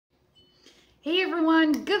Hey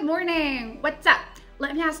everyone, good morning. What's up?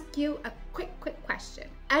 Let me ask you a quick question.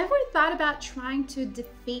 Ever thought about trying to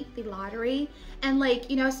defeat the lottery and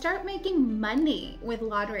start making money with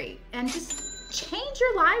lottery and just change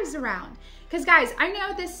your lives around? Because guys, I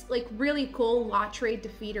know this really cool lottery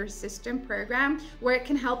defeater system program where it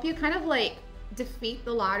can help you kind of defeat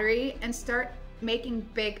the lottery and start making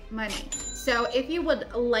big money. So if you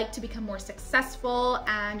would like to become more successful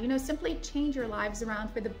and simply change your lives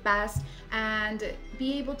around for the best and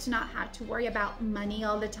be able to not have to worry about money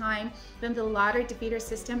all the time, then the lottery defeater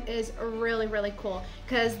system is really cool,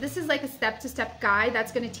 because this is like a step-to-step guide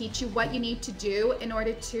that's going to teach you what you need to do in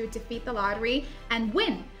order to defeat the lottery and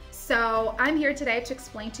win. So I'm here today to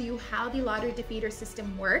explain to you how the lottery defeater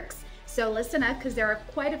system works. So listen up, because there are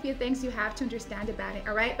quite a few things you have to understand about it,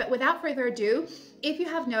 all right? But without further ado, if you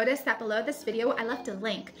have noticed that below this video, I left a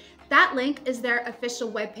link. That link is their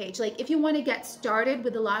official webpage. If you want to get started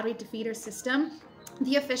with the lottery defeater system,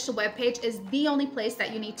 the official webpage is the only place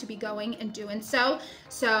that you need to be going and doing so.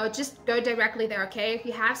 So just go directly there, okay? If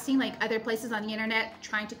you have seen other places on the internet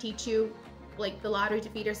trying to teach you the lottery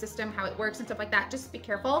defeater system, how it works and stuff like that, just be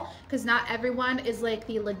careful, because not everyone is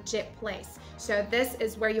the legit place. So this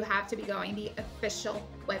is where you have to be going, the official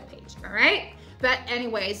webpage, all right? But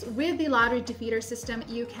anyways, with the lottery defeater system,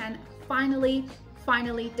 you can finally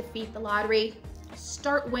defeat the lottery,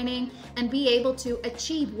 start winning, and be able to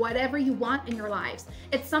achieve whatever you want in your lives.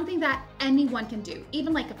 It's something that anyone can do,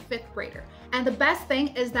 even a fifth grader. And the best thing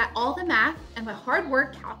is that all the math and the hard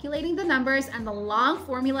work calculating the numbers and the long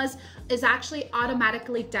formulas is actually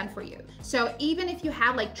automatically done for you. So even if you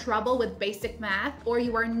have trouble with basic math, or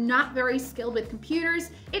you are not very skilled with computers,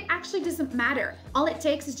 it actually doesn't matter. All it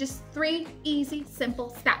takes is just 3 easy, simple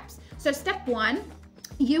steps. So step 1,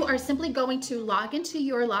 you are simply going to log into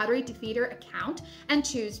your lottery defeater account and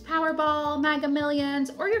choose Powerball, Mega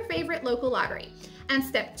Millions, or your favorite local lottery. And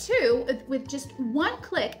step 2, with just one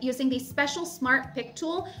click using the special smart pick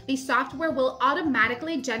tool, the software will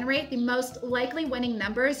automatically generate the most likely winning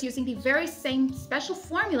numbers using the very same special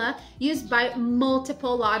formula used by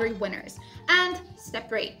multiple lottery winners. And step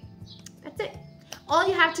 3, that's it. All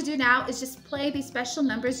you have to do now is just play the special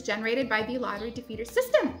numbers generated by the lottery defeater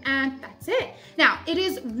system, and that's it. Now, it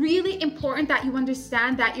is really important that you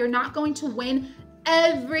understand that you're not going to win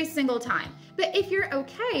every single time. But if you're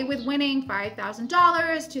okay with winning $5,000,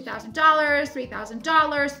 $2,000,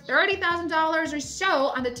 $3,000, $30,000 or so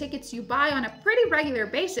on the tickets you buy on a pretty regular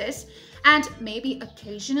basis, and maybe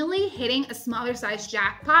occasionally hitting a smaller size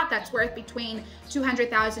jackpot that's worth between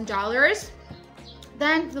 $200,000,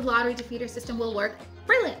 then the lottery defeater system will work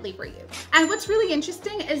brilliantly for you. And what's really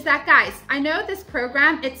interesting is that, guys, I know this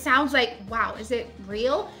program, it sounds like, wow, is it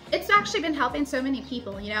real? It's actually been helping so many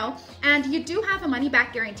people, and you do have a money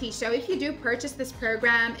back guarantee. So if you do purchase this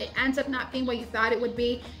program, it ends up not being what you thought it would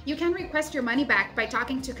be, you can request your money back by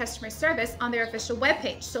talking to customer service on their official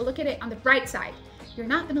webpage. So look at it on the bright side. You're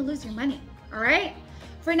not gonna lose your money, all right?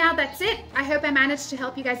 For now, that's it. I hope I managed to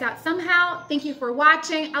help you guys out somehow. Thank you for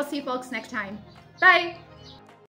watching. I'll see you folks next time. Bye.